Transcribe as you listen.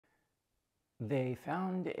They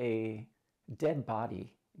found a dead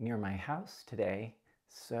body near my house today,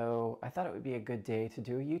 so I thought it would be a good day to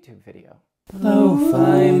do a YouTube video.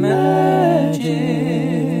 Lo-fi magic.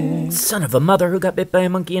 Son of a mother who got bit by a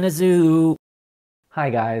monkey in a zoo.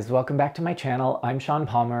 Hi guys, welcome back to my channel. I'm Sean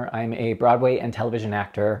Palmer. I'm a Broadway and television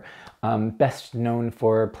actor, best known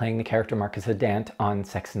for playing the character Marcus Dant on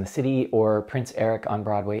Sex and the City or Prince Eric on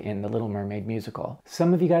Broadway in The Little Mermaid musical.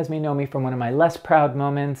 Some of you guys may know me from one of my less proud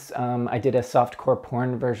moments. I did a softcore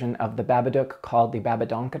porn version of the Babadook called the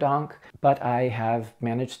Babadonkadonk, but I have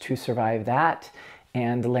managed to survive that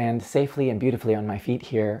and land safely and beautifully on my feet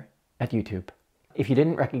here at YouTube. If you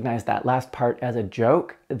didn't recognize that last part as a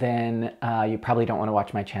joke, then you probably don't want to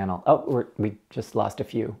watch my channel. Oh, we just lost a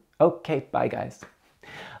few. Okay, bye guys.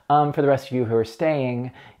 For the rest of you who are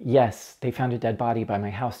staying, yes, they found a dead body by my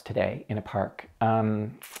house today in a park.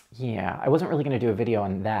 Yeah, I wasn't really going to do a video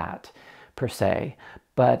on that per se,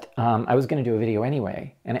 but I was going to do a video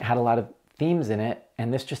anyway, and it had a lot of themes in it,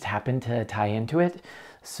 and this just happened to tie into it.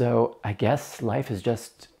 So I guess life is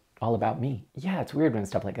just all about me. Yeah, it's weird when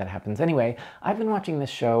stuff like that happens. Anyway, I've been watching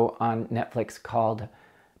this show on Netflix called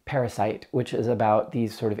Parasite, which is about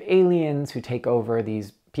these sort of aliens who take over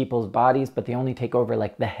these people's bodies, but they only take over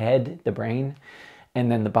like the head, the brain,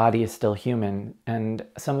 and then the body is still human. And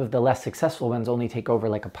some of the less successful ones only take over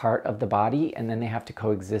like a part of the body, and then they have to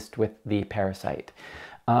coexist with the parasite.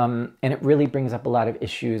 And it really brings up a lot of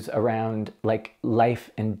issues around like life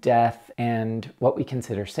and death and what we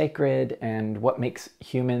consider sacred and what makes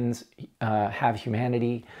humans have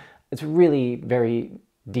humanity. It's really very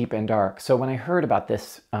deep and dark. So when I heard about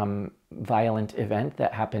this violent event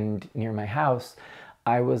that happened near my house,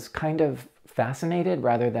 I was kind of fascinated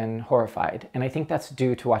rather than horrified. And I think that's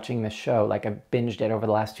due to watching this show. Like I binged it over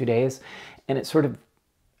the last 2 days, and it sort of,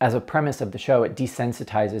 as a premise of the show, it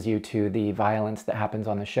desensitizes you to the violence that happens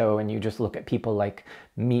on the show, and you just look at people like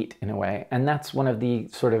meat in a way. And that's one of the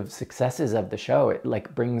sort of successes of the show. It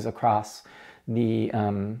like brings across the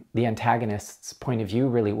antagonist's point of view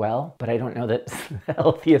really well, but I don't know that it's the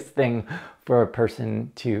healthiest thing for a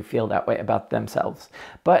person to feel that way about themselves.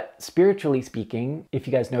 But spiritually speaking, if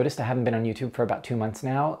you guys noticed, I haven't been on YouTube for about 2 months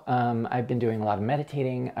now. I've been doing a lot of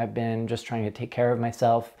meditating. I've been just trying to take care of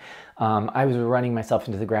myself. I was running myself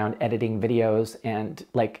into the ground, editing videos and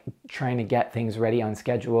like trying to get things ready on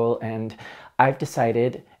schedule. And I've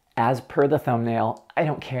decided, as per the thumbnail, I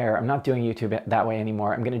don't care. I'm not doing YouTube that way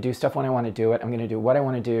anymore. I'm going to do stuff when I want to do it. I'm going to do what I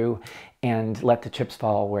want to do and let the chips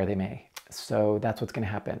fall where they may. So that's what's going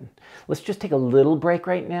to happen. Let's just take a little break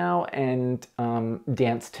right now and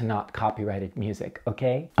dance to not copyrighted music,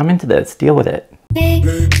 okay? I'm into this. Deal with it.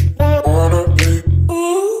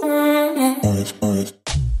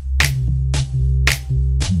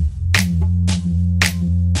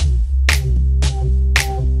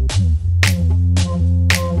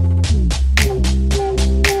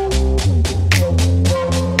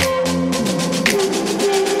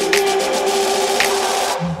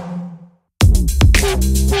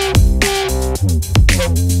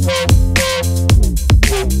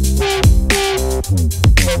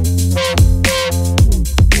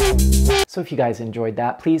 So if you guys enjoyed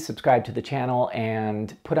that, please subscribe to the channel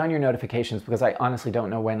and put on your notifications, because I honestly don't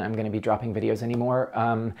know when I'm going to be dropping videos anymore.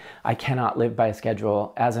 I cannot live by a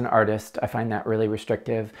schedule. As an artist, I find that really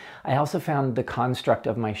restrictive. I also found the construct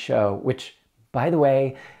of my show, which, by the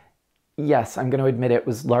way, yes, I'm going to admit it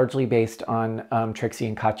was largely based on Trixie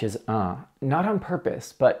and Katya's not on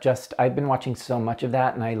purpose, but just I've been watching so much of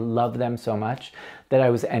that and I love them so much that I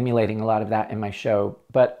was emulating a lot of that in my show.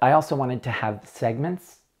 But I also wanted to have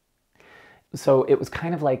segments. So it was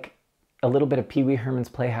kind of like a little bit of Pee Wee Herman's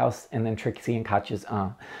Playhouse and then Trixie and Katya's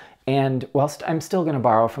And whilst I'm still going to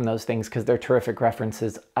borrow from those things because they're terrific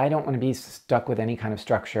references, I don't want to be stuck with any kind of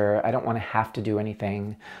structure. I don't want to have to do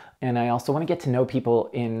anything. And I also want to get to know people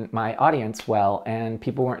in my audience well, and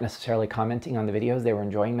people weren't necessarily commenting on the videos. They were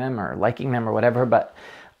enjoying them or liking them or whatever, but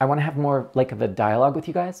I want to have more like of a dialogue with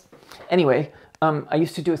you guys. Anyway, I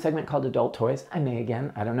used to do a segment called Adult Toys. I may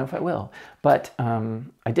again, I don't know if I will, but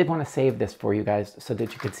I did want to save this for you guys so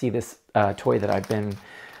that you could see this toy that I've been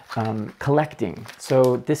collecting.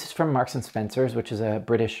 So this is from Marks and Spencer's, which is a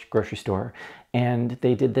British grocery store, and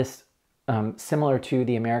they did this similar to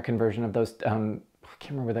the American version of those, I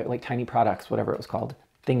can't remember, that, like Tiny Products, whatever it was called.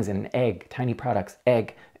 Things in egg, Tiny Products,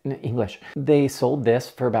 egg in English. They sold this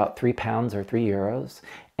for about £3 or €3,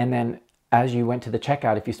 and then as you went to the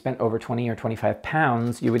checkout, if you spent over 20 or 25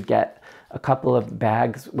 pounds, you would get a couple of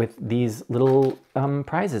bags with these little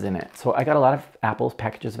prizes in it. So I got a lot of apples,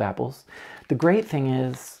 packages of apples. The great thing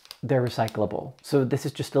is they're recyclable. So this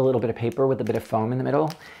is just a little bit of paper with a bit of foam in the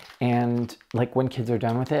middle, And like when kids are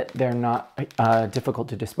done with it, they're not difficult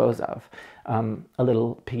to dispose of. A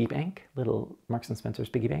little piggy bank, little Marks and Spencer's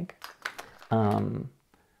piggy bank.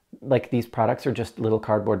 Like these products are just little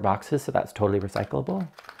cardboard boxes, so that's totally recyclable.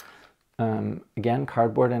 Again,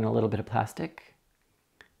 cardboard and a little bit of plastic.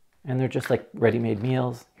 And they're just like ready-made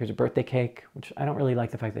meals. Here's a birthday cake, which I don't really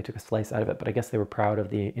like the fact they took a slice out of it, but I guess they were proud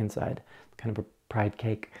of the inside. Kind of a pride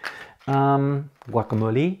cake.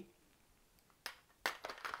 Guacamole.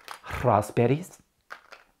 Raspberries.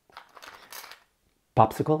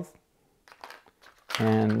 Popsicles.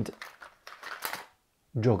 And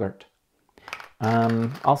yogurt.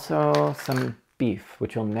 Also some beef,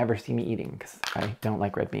 which you'll never see me eating because I don't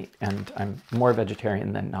like red meat and I'm more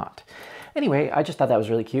vegetarian than not. Anyway, I just thought that was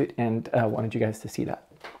really cute and wanted you guys to see that.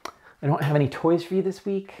 I don't have any toys for you this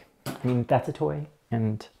week. I mean, that's a toy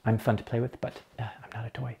and I'm fun to play with, but I'm not a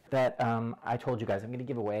toy. That I told you guys I'm going to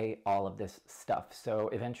give away all of this stuff. So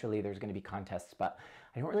eventually there's going to be contests, but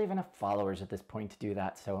I don't really have enough followers at this point to do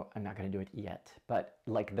that, so I'm not going to do it yet. But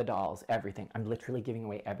like the dolls, everything. I'm literally giving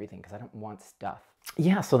away everything because I don't want stuff.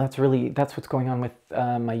 Yeah, so that's what's going on with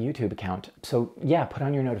my YouTube account. So yeah, put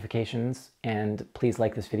on your notifications and please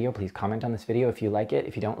like this video. Please comment on this video if you like it.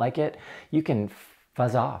 If you don't like it, you can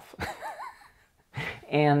fuzz off.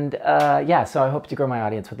 And yeah, so I hope to grow my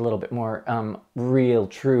audience with a little bit more real,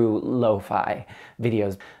 true lo-fi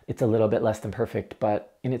videos. It's a little bit less than perfect,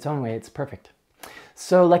 but in its own way, it's perfect.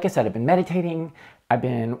 So like I said, I've been meditating, I've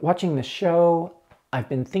been watching the show, I've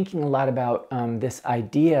been thinking a lot about this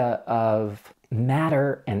idea of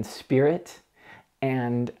matter and spirit,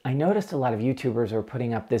 and I noticed a lot of YouTubers are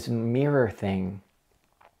putting up this mirror thing,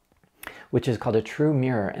 which is called a true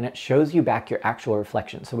mirror, and it shows you back your actual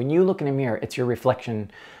reflection. So when you look in a mirror, it's your reflection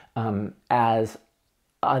as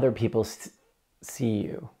other people see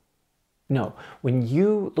you. No, when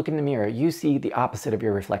you look in the mirror, you see the opposite of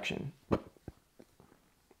your reflection.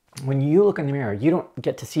 When you look in the mirror, you don't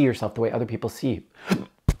get to see yourself the way other people see you.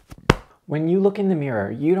 When you look in the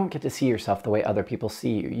mirror, you don't get to see yourself the way other people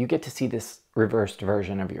see you. You get to see this reversed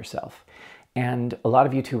version of yourself. And a lot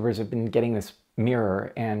of YouTubers have been getting this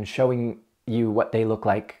mirror and showing you what they look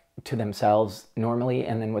like to themselves normally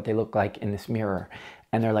and then what they look like in this mirror.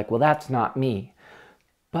 And they're like, well, that's not me.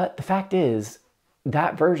 But the fact is,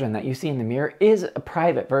 that version that you see in the mirror is a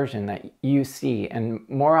private version that you see, and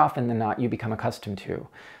more often than not, you become accustomed to.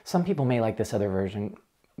 Some people may like this other version,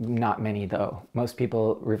 not many though. Most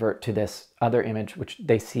people revert to this other image, which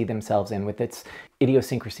they see themselves in with its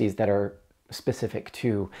idiosyncrasies that are specific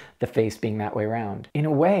to the face being that way around. In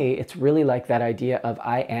a way, it's really like that idea of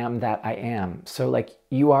I am that I am. So like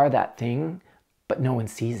you are that thing, but no one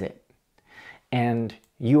sees it. And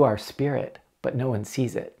you are spirit, but no one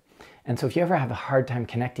sees it. And so if you ever have a hard time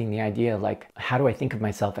connecting the idea, like, how do I think of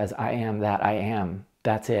myself as I am that I am?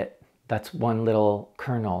 That's it. That's one little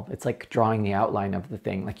kernel. It's like drawing the outline of the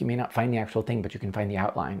thing. Like you may not find the actual thing, but you can find the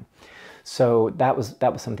outline. So that was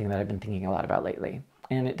something that I've been thinking a lot about lately.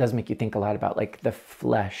 And it does make you think a lot about like the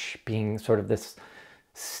flesh being sort of this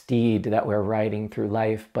steed that we're riding through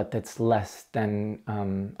life, but that's less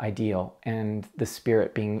than ideal. And the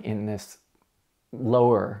spirit being in this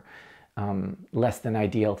lower, less than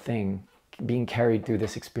ideal thing, being carried through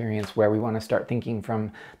this experience where we want to start thinking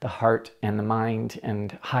from the heart and the mind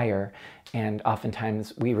and higher, and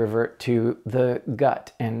oftentimes we revert to the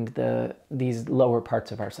gut and these lower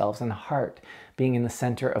parts of ourselves, and the heart being in the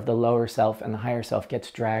center of the lower self and the higher self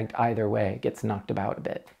gets dragged either way, gets knocked about a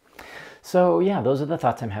bit. So yeah, those are the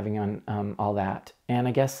thoughts I'm having on all that, and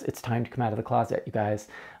I guess it's time to come out of the closet, you guys.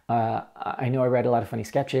 I know I read a lot of funny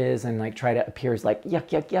sketches and like try to appear as like yuck,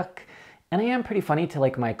 yuck, yuck. And I am pretty funny to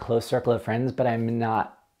like my close circle of friends, but I'm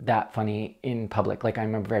not that funny in public. Like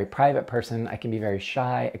I'm a very private person. I can be very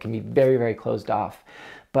shy. I can be very, very closed off.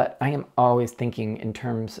 But I am always thinking in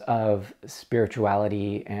terms of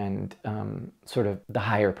spirituality and sort of the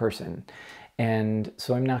higher person. And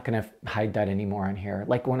so I'm not going to hide that anymore on here.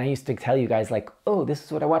 Like when I used to tell you guys like, oh, this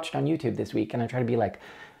is what I watched on YouTube this week. And I try to be like,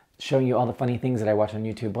 showing you all the funny things that I watch on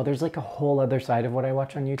YouTube. Well, there's like a whole other side of what I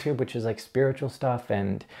watch on YouTube, which is like spiritual stuff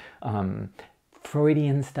and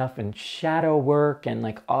Freudian stuff and shadow work and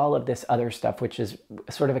like all of this other stuff, which is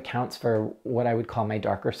sort of accounts for what I would call my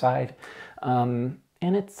darker side. And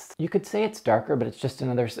it's, you could say it's darker, but it's just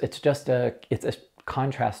another, it's a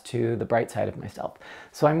contrast to the bright side of myself.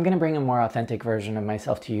 So I'm going to bring a more authentic version of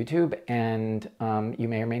myself to YouTube, and you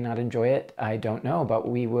may or may not enjoy it. I don't know, but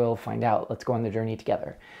we will find out. Let's go on the journey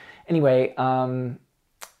together. Anyway,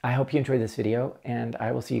 I hope you enjoyed this video, and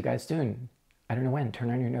I will see you guys soon. I don't know when. Turn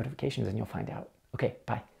on your notifications and you'll find out. Okay,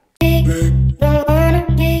 bye. As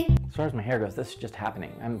far as my hair goes, this is just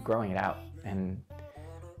happening. I'm growing it out, and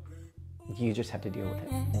You just have to deal with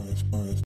it.